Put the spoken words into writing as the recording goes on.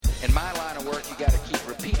In my line of work, you got to keep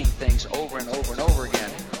repeating things over and over and over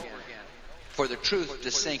again for the truth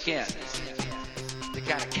to sink in, to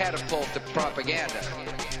kind of catapult the propaganda.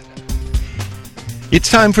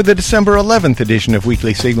 It's time for the December 11th edition of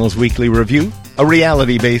Weekly Signals Weekly Review, a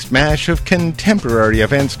reality-based mash of contemporary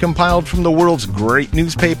events compiled from the world's great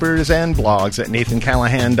newspapers and blogs at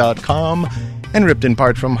nathancallahan.com and ripped in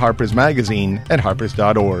part from Harper's Magazine at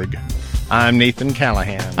harpers.org. I'm Nathan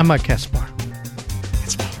Callahan. I'm Mike Kaspar.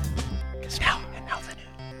 Now the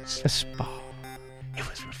news. Kaspar. It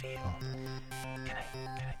was revealed. Can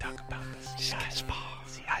I talk about this? Kaspar.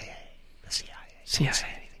 CIA. The CIA. CIA. Don't say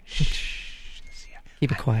anything. Shh. The CIA.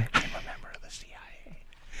 Keep it quiet. I'm a member of the CIA.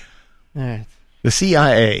 All right. The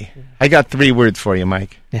CIA. I got 3 words for you,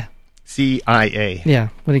 Mike. Yeah. CIA. Yeah.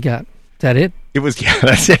 What do you got? Is that it? It was, yeah,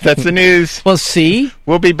 that's it. That's the news. Well, C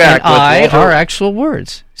We'll be back and with I Walter. are actual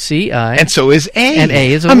words. C-I. And so is A. And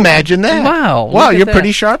A is a Imagine that. Wow. Wow, look at you're that.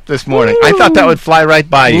 pretty sharp this morning. Woo. I thought that would fly right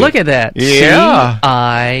by you. Look at that. Yeah.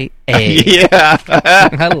 C-I-A. Yeah.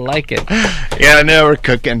 I like it. Yeah, now we're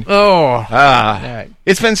cooking. Oh. All right.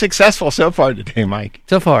 It's been successful so far today, Mike.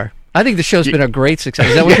 So far. I think the show's been a great success.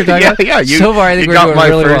 Is that what you're talking about? Yeah. So far, I think you we're got doing my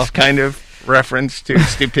really first well. kind of reference to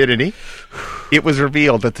stupidity. It was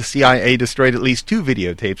revealed that the CIA destroyed at least 2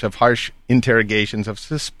 videotapes of harsh interrogations of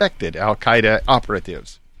suspected Al-Qaeda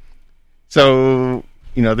operatives. So,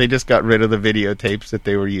 they just got rid of the videotapes that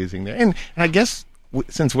they were using there. And I guess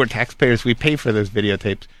since we're taxpayers, we pay for those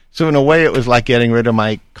videotapes. So in a way, it was like getting rid of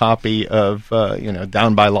my copy of,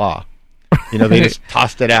 Down by Law. They just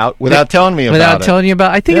tossed it out without telling me about it. Without telling you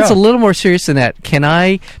about it. I think it's a Yeah. little more serious than that.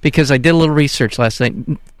 Because I did a little research last night,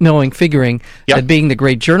 figuring Yep. that being the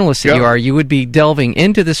great journalist that Yep. you are, you would be delving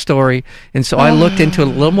into the story. And so I looked into it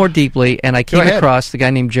a little more deeply, and I came ahead. across the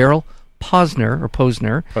guy named Gerald Posner.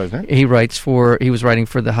 Posner. He was writing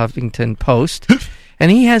for the Huffington Post. And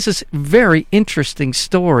he has this very interesting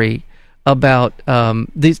story about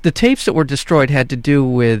the tapes that were destroyed had to do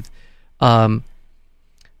with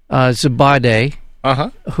Zabadeh,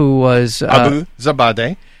 who was Abu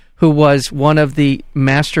Zabadeh. who was one of the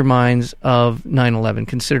masterminds of 9/11,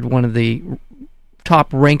 considered one of the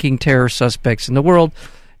top-ranking terror suspects in the world,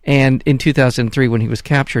 and in 2003 when he was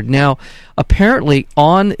captured. Now, apparently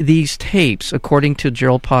on these tapes, according to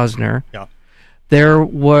Gerald Posner, Yeah. there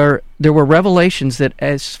were revelations that,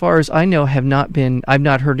 as far as I know, I've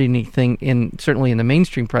not heard anything certainly in the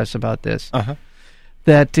mainstream press about this.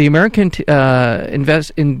 That the American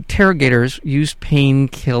interrogators used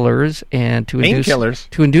painkillers and to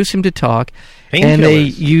induce him to talk, and they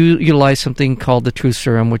utilize something called the truth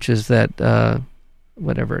serum, which is that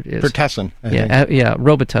whatever it is, Pertussin. I think.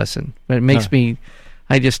 Robitussin. But it makes me,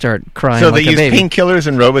 I just start crying. So like they a baby. use painkillers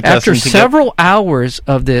and Robitussin. After several hours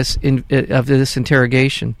of this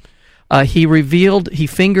interrogation, he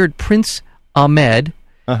fingered Prince Ahmed.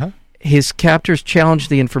 His captors challenged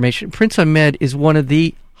the information. Prince Ahmed is one of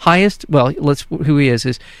the highest. Well, who he is.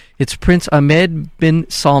 It's Prince Ahmed bin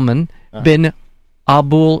Salman bin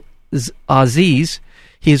Abdul Aziz.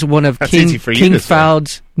 He is one of King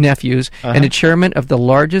Faud's nephews and the chairman of the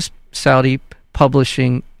largest Saudi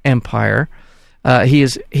publishing empire. He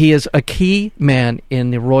is a key man in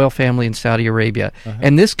the royal family in Saudi Arabia.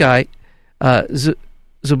 And this guy,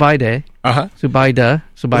 Zubaydah.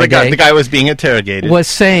 The guy was being interrogated. Was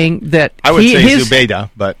saying that I would say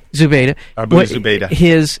Zubaydah, but Zubaydah. Abu Zubaydah.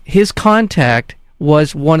 His contact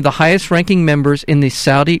was one of the highest-ranking members in the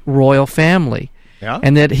Saudi royal family,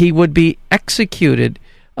 and that he would be executed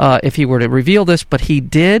if he were to reveal this. But he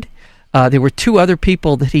did. There were 2 other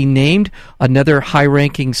people that he named: another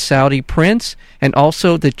high-ranking Saudi prince, and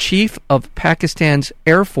also the chief of Pakistan's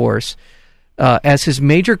Air Force. As his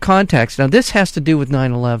major contacts. Now, this has to do with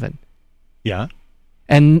 9/11. Yeah.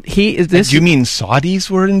 And do you mean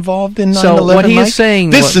Saudis were involved in 9/11? So what he is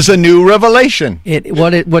saying... This is a new revelation.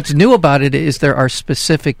 What's new about it is there are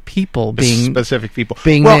specific people being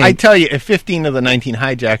named. I tell you, if 15 of the 19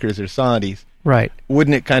 hijackers are Saudis, right,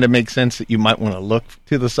 wouldn't it kind of make sense that you might want to look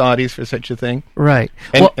to the Saudis for such a thing? Right.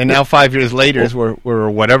 And now 5 years later, we're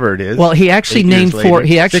whatever it is. Well, he actually named 4.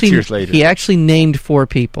 6 years later. He actually named 4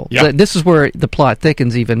 people. Yep. This is where the plot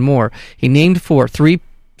thickens even more. He named 3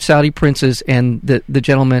 Saudi princes and the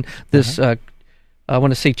gentleman. This I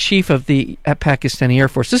want to say chief of the Pakistani Air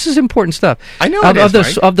Force. This is important stuff. I know of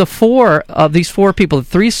these 4 people, the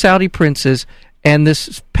 3 Saudi princes and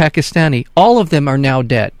this Pakistani, all of them are now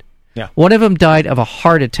dead. Yeah. One of them died of a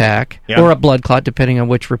heart attack or a blood clot, depending on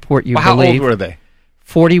which report you believe. How old were they?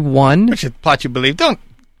 41. Which plot you believe? Don't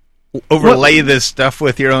overlay this stuff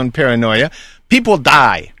with your own paranoia. People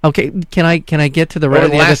die Okay, can I get to the over rest the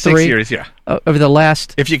of the other last 6 three? years. Yeah, Over the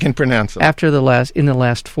last if you can pronounce them. in the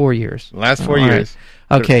last 4 years. Last 4 All right. years.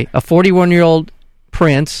 Okay, a 41-year-old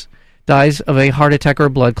prince dies of a heart attack or a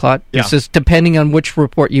blood clot. Yeah. This is depending on which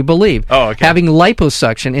report you believe. Oh, okay. Having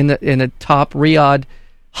liposuction in a top Riyadh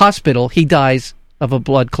hospital, he dies of a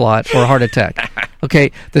blood clot or a heart attack.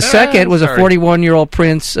 Okay, the second was sorry. a 41-year-old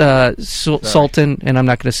prince, Sultan, and I'm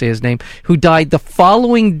not going to say his name, who died the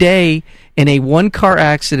following day in a one-car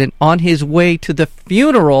accident on his way to the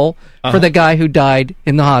funeral for the guy who died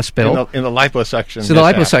in the hospital. In the liposuction. So the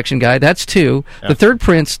mishap. liposuction guy, that's two. Yeah. The third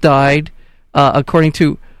prince died, according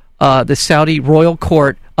to the Saudi royal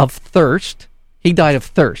court, of thirst. He died of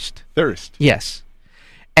thirst. Thirst. Yes.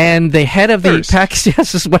 And the head of the Thirst. Pakistan,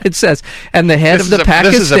 this is what it says. And the head This of the is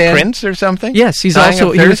Pakistan. This is a prince or something? Yes, he Dying of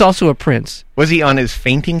was thirst? also a prince. Was he on his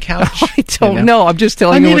fainting couch? I don't know. I'm just I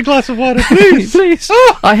telling you. need what- a glass of water, please. Please.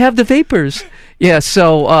 I have the vapors. Yeah,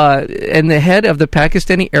 so, and the head of the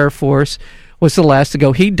Pakistani Air Force was the last to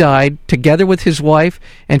go. He died together with his wife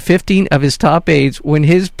and 15 of his top aides when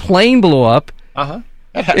his plane blew up Uh-huh.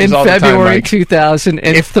 in February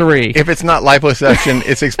 2003. If it's not liposuction,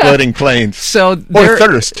 it's exploding planes. So Or there-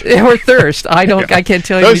 thirst. Or thirst. I can't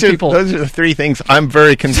tell you Those many are, people. those are the three things I'm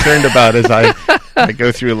very concerned about as I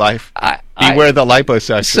go through life. Beware the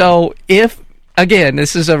liposuction. So if, again,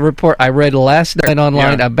 this is a report I read last night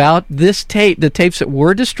online about this tape, the tapes that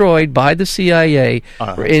were destroyed by the CIA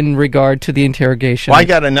in regard to the interrogation. Well, I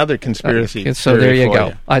got another conspiracy. And so there theory you for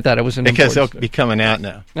go. I thought it was an Because they'll important be coming out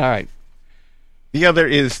now. story. All right. The other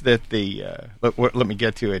is that the let me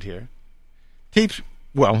get to it here. Tapes.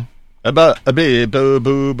 Well,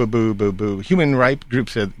 human rights group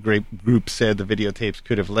said the videotapes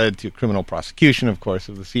could have led to criminal prosecution, of course,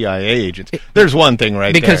 of the CIA agents. There's one thing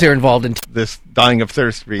right Because there. they're involved in... This dying of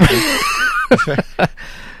thirst reason.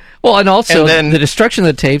 Well, and also And then- the destruction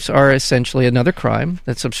of the tapes are essentially another crime.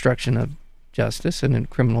 That's obstruction of justice and in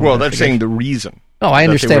criminal Well, they're investigation. saying the reason. Oh, I that they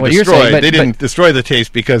understand were what you're destroyed. saying. But, They didn't destroy the tapes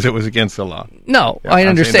because it was against the law. No, Yeah, I I'm saying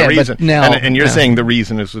understand. the reason. But now... and you're yeah. saying the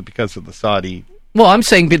reason is because of the Saudi... Well, I'm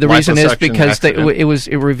saying the reason is liposuction because accident.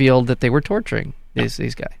 it revealed that they were torturing these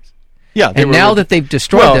guys. Yeah, they And were- now that they've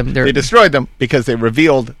destroyed well, them, they're... they destroyed them because they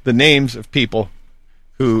revealed the names of people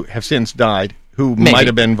who have since died, who Maybe. might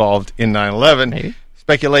have been involved in 9/11. Maybe.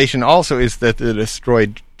 Speculation also is that the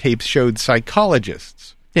destroyed tapes showed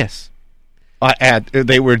psychologists. Yes.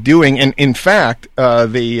 They were doing, and in fact,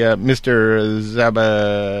 Mr.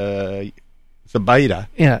 Zubaydah.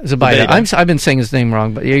 Yeah, Zubaydah. I've been saying his name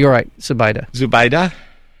wrong, but yeah, you're right. Zubaydah.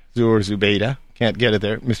 Zubaydah. Can't get it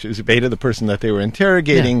there. Mr. Zubaydah, the person that they were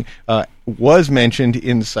interrogating, was mentioned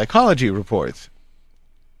in psychology reports.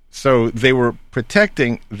 So they were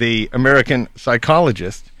protecting the American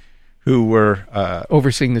psychologists who were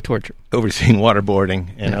Overseeing the torture. overseeing waterboarding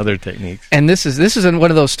and other techniques. And this is one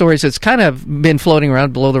of those stories that's kind of been floating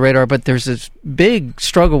around below the radar, but there's this big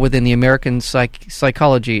struggle within the American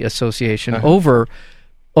Psychology Association over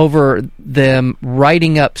them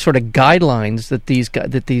writing up sort of guidelines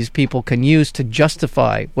that these people can use to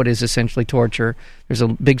justify what is essentially torture. There's a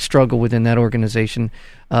big struggle within that organization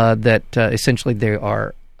that essentially they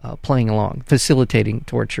are playing along, facilitating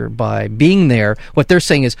torture by being there. What they're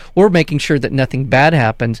saying is we're making sure that nothing bad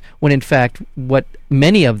happens, when in fact what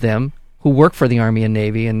many of them who work for the Army and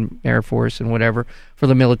Navy and Air Force and whatever for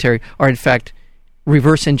the military are in fact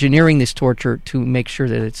reverse engineering this torture to make sure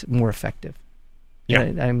that it's more effective. Yeah.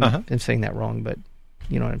 I'm saying that wrong, but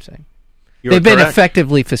you know what I'm saying. You're They've been correct.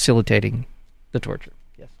 effectively facilitating the torture.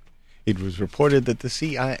 Yes. It was reported that the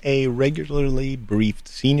CIA regularly briefed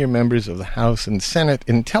senior members of the House and Senate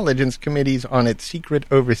Intelligence Committees on its secret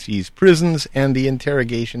overseas prisons and the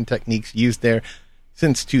interrogation techniques used there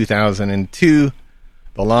since 2002.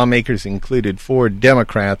 The lawmakers included 4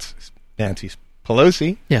 Democrats, Nancy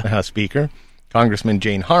Pelosi, the House Speaker, Congressman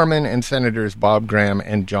Jane Harman, and Senators Bob Graham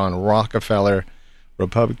and John Rockefeller.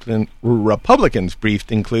 Republicans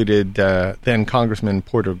briefed included then Congressman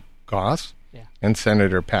Porter Goss and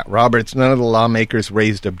Senator Pat Roberts. None of the lawmakers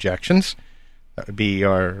raised objections. That would be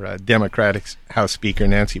our Democratic House Speaker,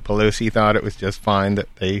 Nancy Pelosi, thought it was just fine that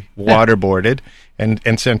they waterboarded and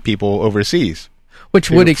sent people overseas. Which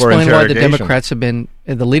would for explain why the interrogation. Democrats have been,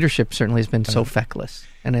 the leadership certainly has been so feckless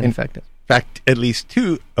and ineffective. In fact, at least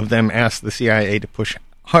 2 of them asked the CIA to push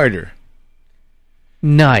harder.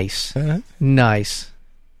 Nice. Nice.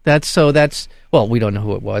 Well, we don't know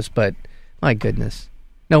who it was, but my goodness.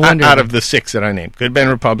 No wonder. Out of the 6 that I named. Could have been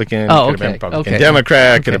Republican, Oh, could have been okay, Republican. okay.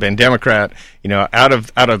 Democrat, could Okay. have been Democrat. You know, out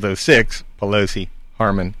of those 6, Pelosi,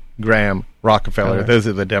 Harman, Graham, Rockefeller, those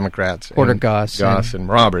are the Democrats. Porter and Goss and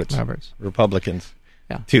Roberts. Roberts. Republicans.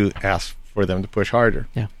 Yeah. To ask for them to push harder.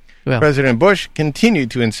 Yeah. Well, President Bush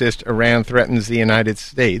continued to insist Iran threatens the United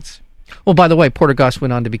States. well, by the way, Portergoss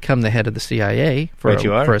went on to become the head of the CIA for Right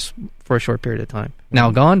you are. for a short period of time.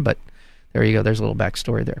 Now gone, but there you go. There's a little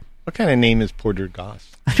backstory there. What kind of name is Porter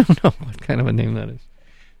Goss? I don't know what kind of a name that is.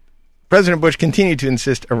 President Bush continued to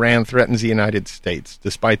insist Iran threatens the United States,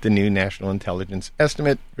 despite the new national intelligence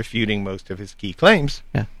estimate refuting most of his key claims.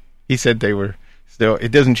 Yeah. He said they were still.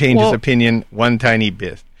 It doesn't change his Well- opinion one tiny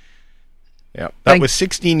bit. Yeah, that was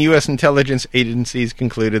 16 U.S. intelligence agencies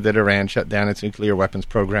concluded that Iran shut down its nuclear weapons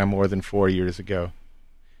program more than 4 years ago.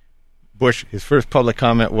 Bush, his first public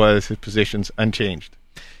comment was his position's unchanged.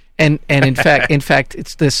 And in fact,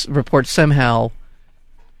 it's this report somehow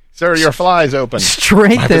Sir, your fly's open. My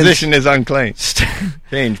strengthens. position is unclaimed.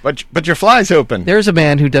 Change, but your fly's open. There's a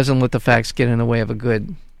man who doesn't let the facts get in the way of a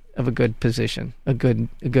good position, a good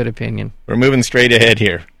opinion. We're moving straight ahead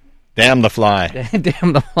here. Damn the fly.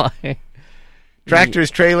 Damn the lie. Tractor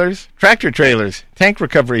trailers, tank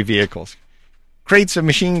recovery vehicles, crates of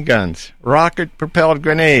machine guns, rocket-propelled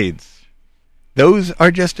grenades. Those are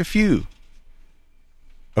just a few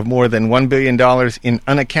of more than $1 billion in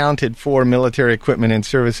unaccounted for military equipment and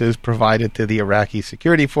services provided to the Iraqi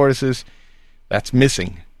security forces. That's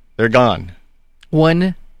missing. They're gone.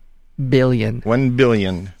 1 billion. 1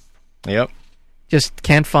 billion. Yep. Just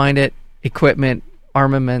can't find it. Equipment,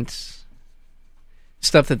 armaments,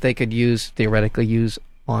 stuff that they could theoretically use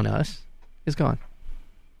on us, is gone.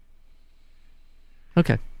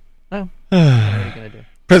 Okay. Well, what are you going to do?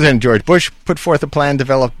 President George Bush put forth a plan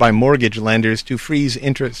developed by mortgage lenders to freeze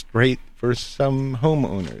interest rate for some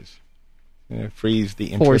homeowners. Freeze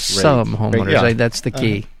the interest For rate. some homeowners. Yeah. That's the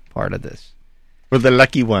key part of this. For the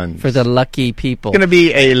lucky ones. For the lucky people. It's going to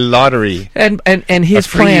be a lottery. And his A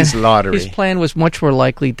freeze lottery. His plan was much more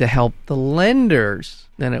likely to help the lenders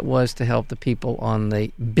than it was to help the people on the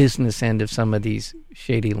business end of some of these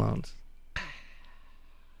shady loans.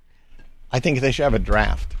 I think they should have a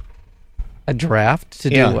draft. A draft to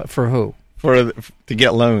Yeah. do what? For who? To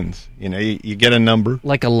get loans. You get a number.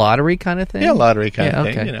 Like a lottery kind of thing? Yeah, lottery kind of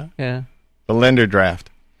okay. thing, Yeah. The lender draft.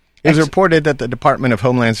 It was reported that the Department of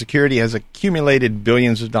Homeland Security has accumulated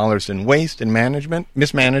billions of dollars in waste and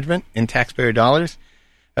mismanagement in taxpayer dollars.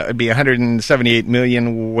 That would be $178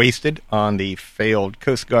 million wasted on the failed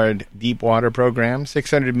Coast Guard Deepwater program,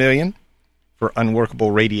 $600 million for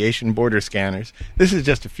unworkable radiation border scanners. This is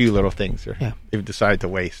just a few little things they've decided to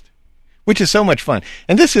waste, which is so much fun.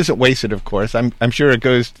 And this isn't wasted, of course. I'm sure it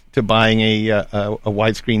goes to buying a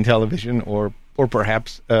widescreen television or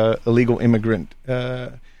perhaps illegal immigrant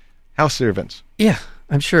house servants. Yeah.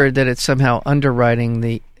 I'm sure that it's somehow underwriting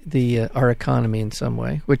the our economy in some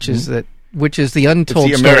way, which is the untold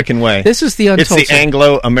It's the American way. This is the untold It's the story.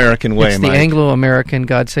 Anglo-American way, It's Mike. the Anglo-American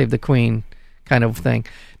God Save the Queen kind of thing.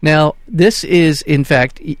 Now, this is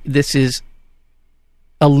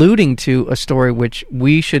alluding to a story which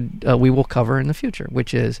we will cover in the future,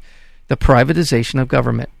 which is the privatization of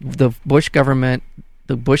government. The Bush government,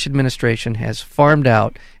 the Bush administration has farmed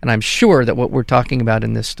out, and I'm sure that what we're talking about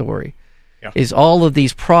in this story is all of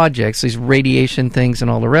these projects, these radiation things and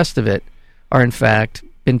all the rest of it, are in fact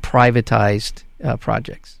been privatized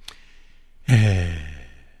projects. $2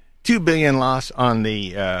 billion loss on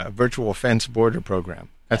the virtual fence border program.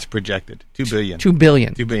 That's projected. $2 billion. $2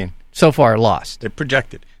 billion. $2 billion. So far lost. They're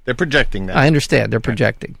projected. They're projecting that. I understand. They're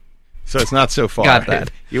projecting. So it's not so far. Got that.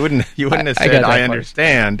 You wouldn't have I said, got that I part.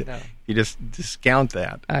 understand. No. You just discount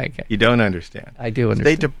that. Okay. You don't understand. I do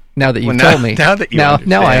understand. State now that you've well, told me. Now that you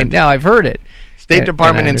understand. Now I've heard it. State And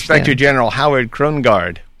Department I Inspector understand. General Howard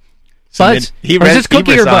Krongard. Buzz? He Or is this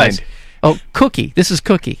Cookie or Buzz? resigned. Oh, Cookie. This is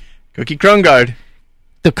Cookie. Cookie Krongard.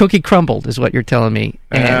 The cookie crumbled is what you're telling me.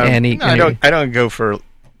 I don't go for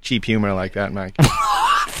cheap humor like that, Mike.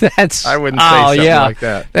 That's I wouldn't say something yeah. like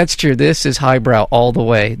that. That's true. This is highbrow all the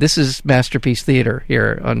way. This is Masterpiece Theater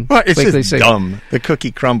here on Well, it's Weekly just Signal. dumb. The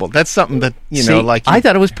cookie crumbled. That's something that, See, like... I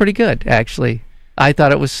thought it was pretty good, actually. I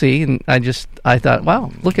thought it was C, and I thought,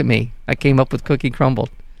 wow, look at me. I came up with Cookie Crumbled.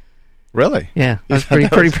 Really? Yeah, I was thought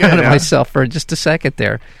that pretty was proud good, of huh? myself for just a second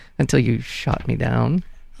there until you shot me down.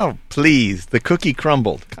 Oh, please. The cookie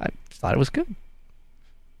crumbled. I thought it was good.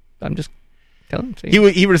 I'm just telling you.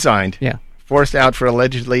 He resigned. Yeah. Forced out for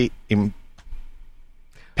allegedly impeding.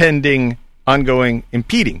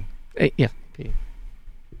 Yeah.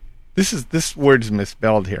 This word's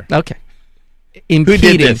misspelled here. Okay. Who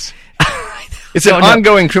Impeding. did this? It's an Don't know.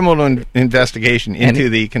 ongoing criminal investigation into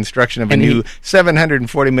the construction of a and new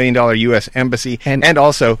 $740 million U.S. embassy and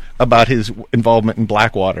also about his involvement in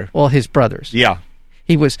Blackwater. Well, his brothers. Yeah.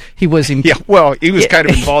 He was Yeah, well, he was kind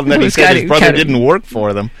of involved in that. He said his brother didn't work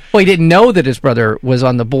for them. Well, he didn't know that his brother was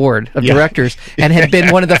on the board of directors and had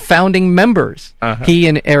been one of the founding members. He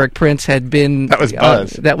and Eric Prince had been... That was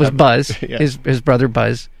Buzz. That was Buzz, Yeah. his brother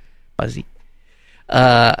Buzzy.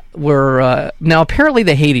 Now, apparently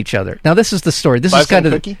they hate each other. Now, this is the story. This Buzz is kind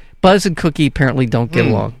and of... Cookie? Buzz and Cookie apparently don't get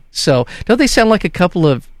along. So, don't they sound like a couple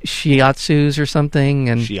of shiatsus or something?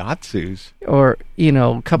 And Shiatsus. or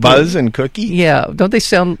a couple Buzz and Cookie? Yeah, don't they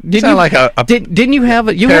sound? Sound like a didn't you have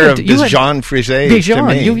a pair of Bichon Frise to me.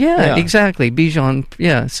 Bichon, exactly. Bichon,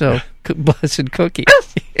 yeah. So Buzz and Cookie.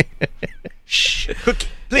 Shh, Cookie.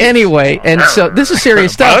 Please. Anyway, and so this is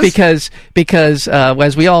serious stuff Buzz? because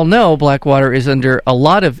as we all know, Blackwater is under a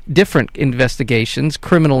lot of different investigations,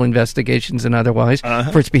 criminal investigations and otherwise,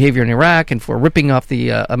 for its behavior in Iraq and for ripping off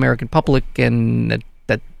the American public, and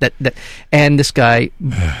that and this guy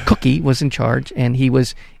Cookie was in charge, and he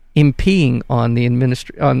was impeding on the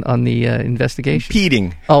investigation.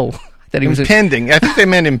 Impeding. Oh. That he was impending. I think they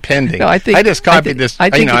meant impending. No, I just copied this. I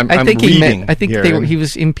think I'm he reading. meant. I think he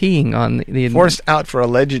was impeding on the forced out for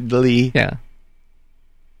allegedly. Yeah.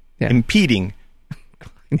 Impeding.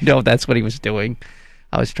 No, that's what he was doing.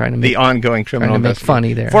 I was trying to make the ongoing criminal investigation.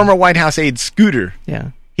 Funny there. Former White House aide Scooter.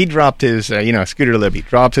 Yeah. He dropped his, Scooter Libby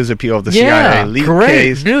dropped his appeal of the CIA leak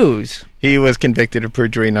case. News. He was convicted of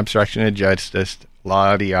perjury and obstruction of justice.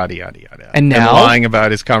 Yada, yada, yada, yada. And now? lying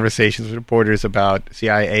about his conversations with reporters about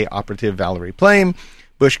CIA operative Valerie Plame.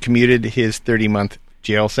 Bush commuted his 30-month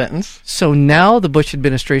jail sentence. So now the Bush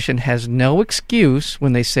administration has no excuse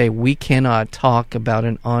when they say we cannot talk about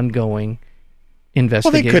an ongoing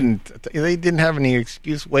investigation. Well, they didn't have any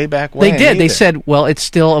excuse way back when. They did. Either. They said, well, it's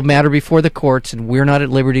still a matter before the courts, and we're not at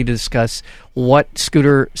liberty to discuss what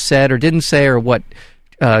Scooter said or didn't say, or what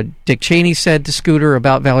Dick Cheney said to Scooter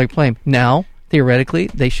about Valerie Plame. Now, theoretically,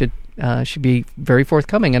 they should be very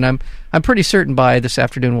forthcoming, and I'm pretty certain by this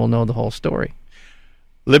afternoon we'll know the whole story.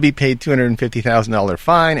 Libby paid $250,000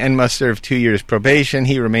 fine and must serve 2 years probation.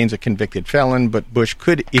 He remains a convicted felon, but Bush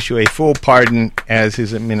could issue a full pardon as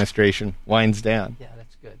his administration winds down. Yeah,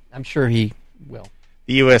 that's good. I'm sure he will.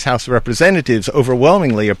 The U.S. House of Representatives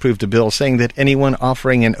overwhelmingly approved a bill saying that anyone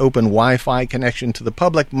offering an open Wi-Fi connection to the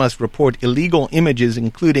public must report illegal images,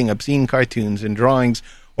 including obscene cartoons and drawings,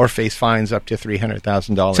 or face fines up to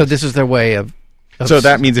 $300,000. So this is their way of... So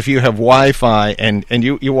that means if you have Wi-Fi and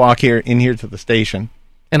you walk in here to the station...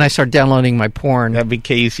 And I start downloading my porn. That'd be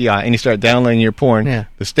KUCI, and you start downloading your porn. Yeah.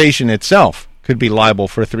 The station itself could be liable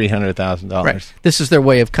for $300,000. Right. This is their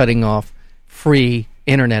way of cutting off free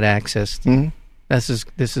internet access. Mm-hmm.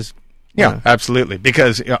 This is. Yeah, absolutely.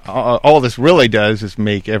 Because all this really does is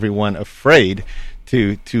make everyone afraid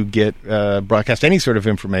to get broadcast any sort of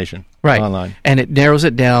information online. And it narrows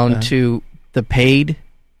it down to the paid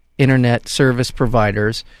internet service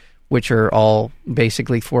providers, which are all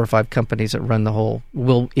basically 4 or 5 companies that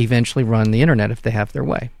will eventually run the internet if they have their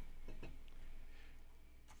way.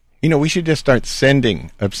 We should just start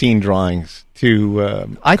sending obscene drawings to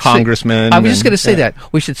congressmen. I was just going to say that.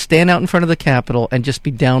 We should stand out in front of the Capitol and just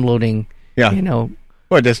be downloading,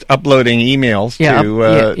 or just uploading emails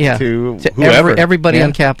to whoever. Everybody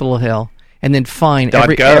on Capitol Hill, and then fine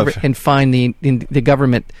the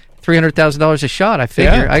government $300,000 a shot. I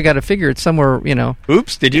figure. I got to figure it's somewhere.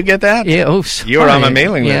 Oops! Did you get that? Yeah. Oops. You were on my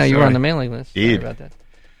mailing list. Yeah, you were on the mailing list. Sorry about that.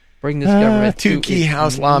 Bring this government. 2 key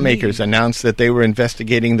House lawmakers announced that they were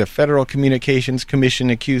investigating the Federal Communications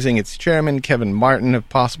Commission, accusing its chairman, Kevin Martin, of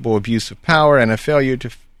possible abuse of power and a failure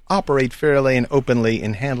to operate fairly and openly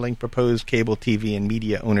in handling proposed cable TV and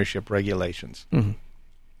media ownership regulations. Mm-hmm.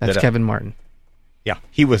 That's Kevin Martin. Yeah,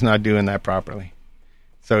 he was not doing that properly.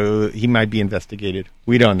 So he might be investigated.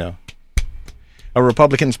 We don't know. A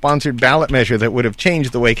Republican-sponsored ballot measure that would have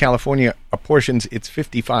changed the way California apportions its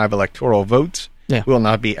 55 electoral votes will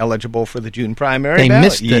not be eligible for the June primary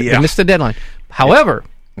ballot. They missed the deadline. However,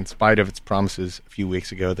 in spite of its promises a few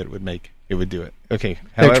weeks ago that it would do it. Okay.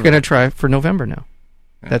 They're going to try for November now.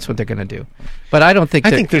 That's what they're going to do. But I don't think...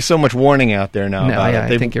 I think there's so much warning out there now about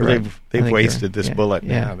it. I think you're right. They've wasted this bullet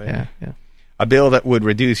now. Yeah. A bill that would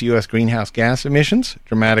reduce U.S. greenhouse gas emissions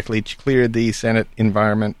dramatically cleared the Senate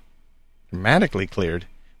Environment... Dramatically cleared?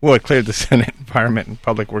 Well, it cleared the Senate Environment and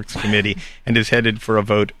Public Works Committee and is headed for a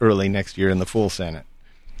vote early next year in the full Senate.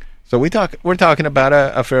 So we're talking about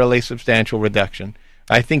a fairly substantial reduction.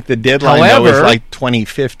 I think the deadline, though, is like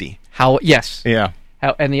 2050. Yes. Yeah.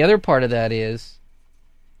 And the other part of that is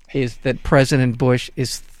that President Bush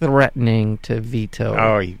is threatening to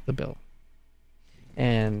veto the bill.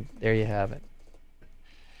 And there you have it.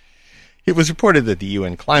 It was reported that the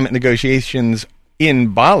UN climate negotiations in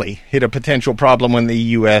Bali hit a potential problem when the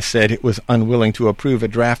U.S. said it was unwilling to approve a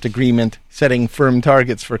draft agreement setting firm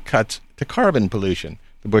targets for cuts to carbon pollution.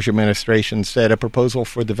 The Bush administration said a proposal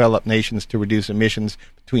for developed nations to reduce emissions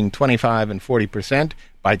between 25 and 40%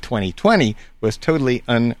 by 2020 was totally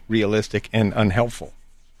unrealistic and unhelpful.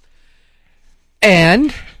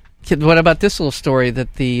 And what about this little story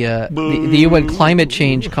that the UN Climate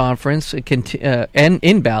Change Conference and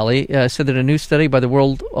in Bali said that a new study by the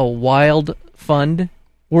Wildlife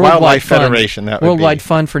Federation, that would Worldwide be.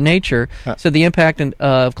 Fund for Nature, said the impact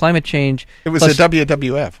of climate change. It was the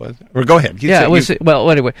WWF, wasn't it? Or go ahead. It was the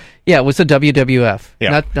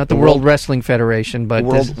WWF, not the World Wrestling Federation, but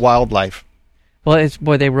World Wildlife. Well,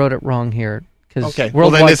 they wrote it wrong here. Okay,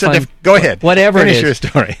 go ahead. Whatever Finish it is, your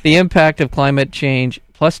story. The impact of climate change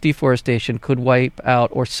plus deforestation could wipe out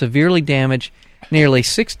or severely damage nearly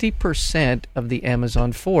 60% of the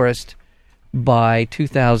Amazon forest by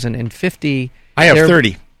 2050. I have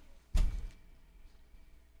 30.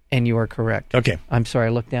 And you are correct. Okay. I'm sorry, I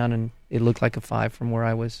looked down and it looked like a 5 from where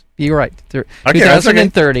I was. You're right. Okay,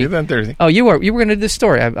 2030. 2030. Oh, you were going to do this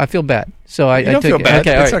story. I feel bad. So I don't took feel it. bad.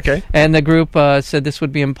 Okay, That's all right. okay. And the group said this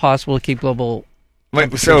would be impossible to keep global.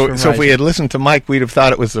 So if we had listened to Mike, we'd have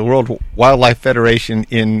thought it was the World Wildlife Federation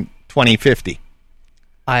in 2050.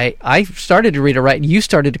 I started to read it right, and you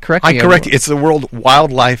started to correct me. I correct you. It's the World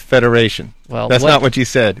Wildlife Federation. Well, that's not what you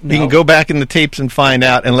said. No. You can go back in the tapes and find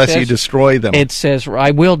out, unless you destroy them. It says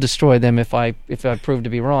I will destroy them if I prove to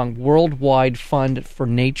be wrong. Worldwide Fund for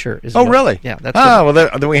Nature is. Really? Yeah. That's well,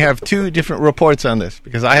 then we have two different reports on this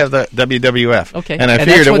because I have the WWF. Okay. And I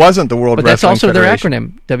figured it wasn't the World Wrestling Federation. But that's also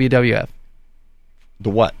Federation. their acronym, WWF. The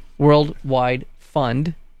what? Worldwide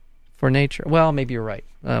Fund for Nature. Well, maybe you're right.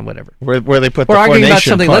 Whatever. Where they put We're the arguing about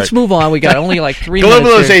formation something. part. Let's move on. We got only like 3 minutes.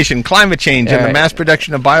 Globalization, climate change, and the right. mass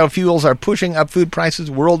production of biofuels are pushing up food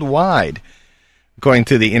prices worldwide, according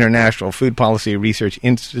to the International Food Policy Research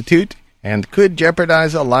Institute, and could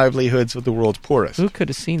jeopardize the livelihoods of the world's poorest. Who could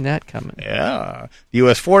have seen that coming? Yeah. The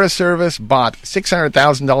U.S. Forest Service bought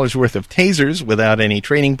 $600,000 worth of tasers without any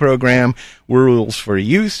training program, rules for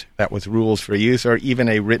use, or even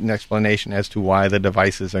a written explanation as to why the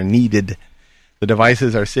devices are needed. The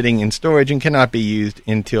devices are sitting in storage and cannot be used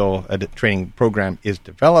until a training program is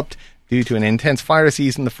developed. Due to an intense fire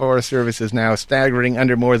season, the Forest Service is now staggering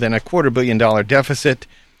under more than $250 million deficit,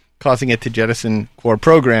 causing it to jettison core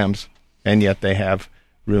programs. And yet they have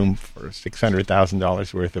room for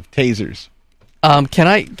 $600,000 worth of tasers.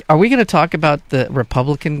 Are we going to talk about the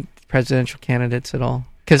Republican presidential candidates at all?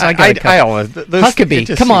 Because I always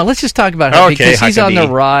Huckabee. Come on, let's just talk about Huckabee because he's on the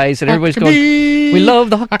rise, and everybody's going, "We love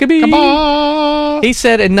the Huckabee." He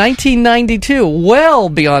said in 1992, well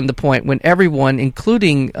beyond the point when everyone,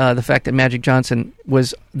 including the fact that Magic Johnson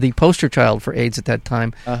was the poster child for AIDS at that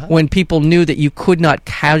time, when people knew that you could not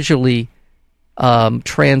casually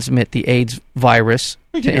transmit the AIDS virus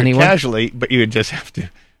to anyone. Casually, but you would just have to.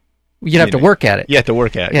 You'd have to work at it. You have to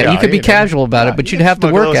work at it. Yeah, you could be casual about it, but you'd have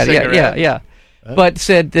to work at it. Yeah. But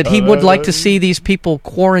said that he would like to see these people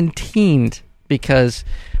quarantined because,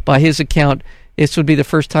 by his account, this would be the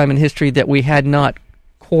first time in history that we had not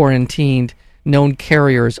quarantined known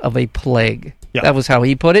carriers of a plague. Yeah. That was how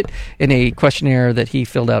he put it in a questionnaire that he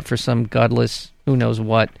filled out for some godless, who knows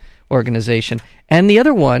what, organization. And the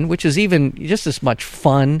other one, which is even just as much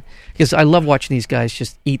fun, because I love watching these guys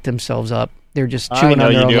just eat themselves up. They're just chewing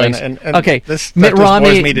on their own legs. And okay, Mitt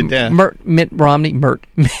Romney, me to death. Mitt Romney,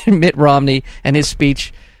 and his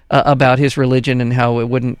speech about his religion and how it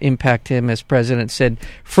wouldn't impact him as president said,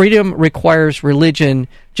 "Freedom requires religion,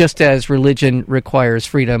 just as religion requires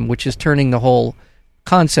freedom," which is turning the whole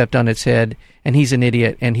concept on its head. And he's an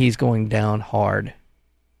idiot, and he's going down hard.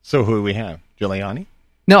 So who do we have? Giuliani?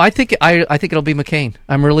 No, I think it'll be McCain.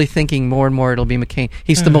 I'm really thinking more and more it'll be McCain.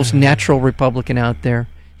 He's the most natural Republican out there.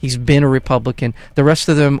 He's been a Republican. The rest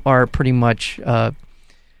of them are pretty much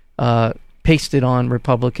pasted on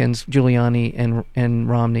Republicans, Giuliani and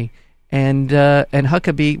Romney. And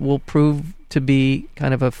Huckabee will prove to be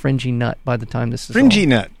kind of a fringy nut by the time this is fringy all.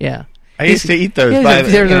 Nut? Yeah. I used to eat those. Yeah,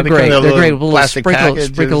 they're great. They're great. Sprinkle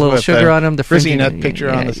a little sugar on them. The frizzy nut picture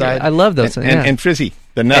on the side. I love those. And Frizzy,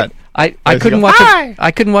 the nut. I couldn't watch. I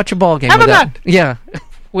couldn't watch a ball game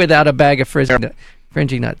without a bag of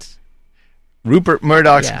fringy nuts. Rupert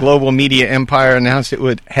Murdoch's global media empire announced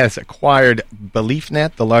it has acquired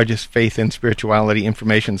BeliefNet, the largest faith and spirituality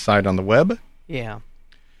information site on the web. Yeah.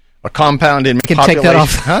 A compound in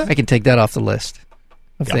population. I can take that off the list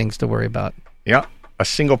of things to worry about. Yeah. A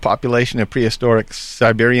single population of prehistoric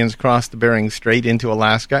Siberians crossed the Bering Strait into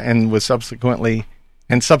Alaska and was subsequently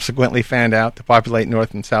fanned out to populate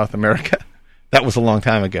North and South America. That was a long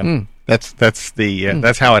time ago. That's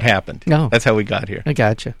that's how it happened. No. That's how we got here. I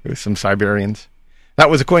gotcha. It was some Siberians. That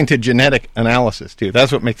was according to genetic analysis too.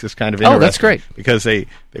 That's what makes this kind of interesting. Oh, that's great. Because they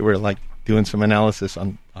were like doing some analysis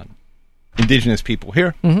on indigenous people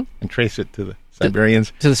here and trace it to the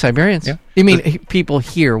Siberians. To the Siberians? Yeah. You mean people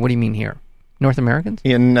here? What do you mean here? North Americans?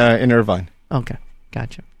 In Irvine. Okay,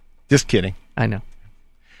 gotcha. Just kidding. I know.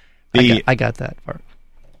 The I got that part.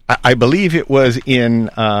 I believe it was in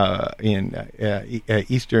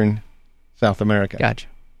eastern South America. Gotcha.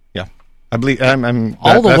 Yeah, I believe I'm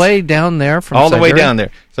all the way down there from all Siberia? the way down there.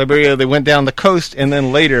 Siberia. They went down the coast and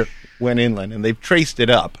then later went inland, and they've traced it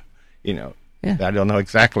up. You know, Yeah. I don't know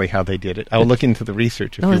exactly how they did it. I'll look into the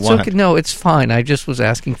research if No, you it's want. okay. No, it's fine. I just was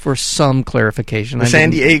asking for some clarification. The San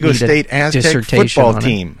Diego State Aztec football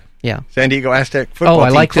team. Yeah. San Diego Aztec football I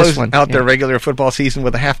team like this closed one. out their Yeah. regular football season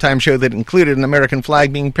with a halftime show that included an American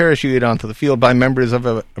flag being parachuted onto the field by members of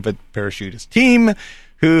a parachutist team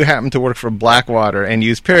who happened to work for Blackwater and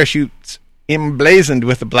used parachutes emblazoned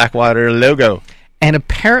with the Blackwater logo. And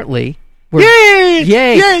apparently... Yay!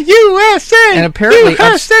 Yay! Yeah, USA! And apparently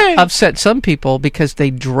USA! upset some people because they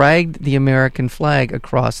dragged the American flag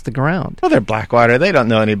across the ground. Well, they're Blackwater. They don't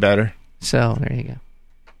know any better. So, there you go.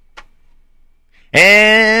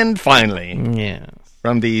 And finally, Yeah.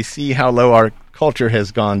 from the See How Low Our Culture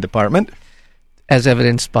Has Gone department. As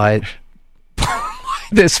evidenced by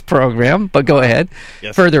this program, but go ahead.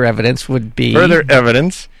 Yes. Further evidence would be... Further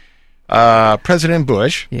evidence, President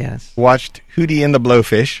Bush Yes. watched Hootie and the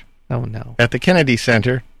Blowfish Oh, no. at the Kennedy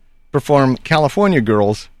Center perform California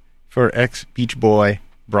Girls for ex-Beach Boy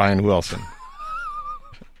Brian Wilson.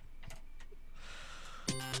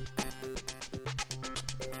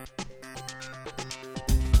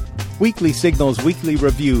 Weekly Signals Weekly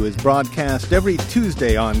Review is broadcast every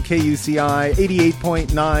Tuesday on KUCI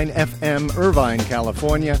 88.9 FM, Irvine,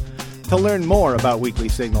 California. To learn more about Weekly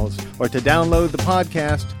Signals or to download the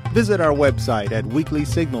podcast, visit our website at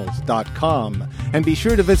weeklysignals.com. And be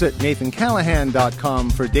sure to visit nathancallahan.com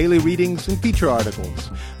for daily readings and feature articles.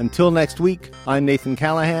 Until next week, I'm Nathan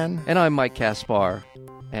Callahan. And I'm Mike Kaspar,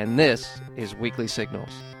 and this is Weekly Signals.